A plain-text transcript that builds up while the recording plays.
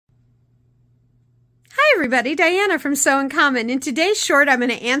everybody, Diana from Sew in Common. In today's short, I'm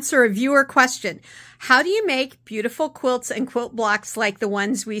going to answer a viewer question. How do you make beautiful quilts and quilt blocks like the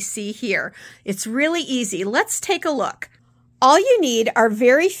ones we see here? It's really easy. Let's take a look. All you need are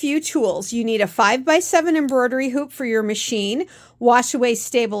very few tools. You need a 5x7 embroidery hoop for your machine, wash away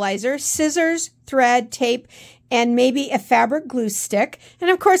stabilizer, scissors, thread, tape, and maybe a fabric glue stick.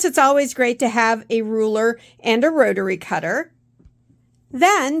 And of course, it's always great to have a ruler and a rotary cutter.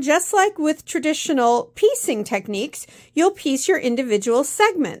 Then, just like with traditional piecing techniques, you'll piece your individual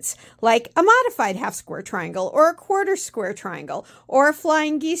segments, like a modified half square triangle, or a quarter square triangle, or a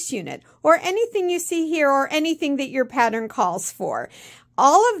flying geese unit, or anything you see here, or anything that your pattern calls for.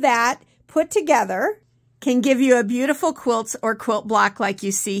 All of that put together can give you a beautiful quilt or quilt block like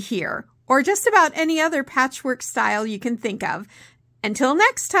you see here, or just about any other patchwork style you can think of. Until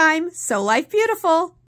next time, sew life beautiful!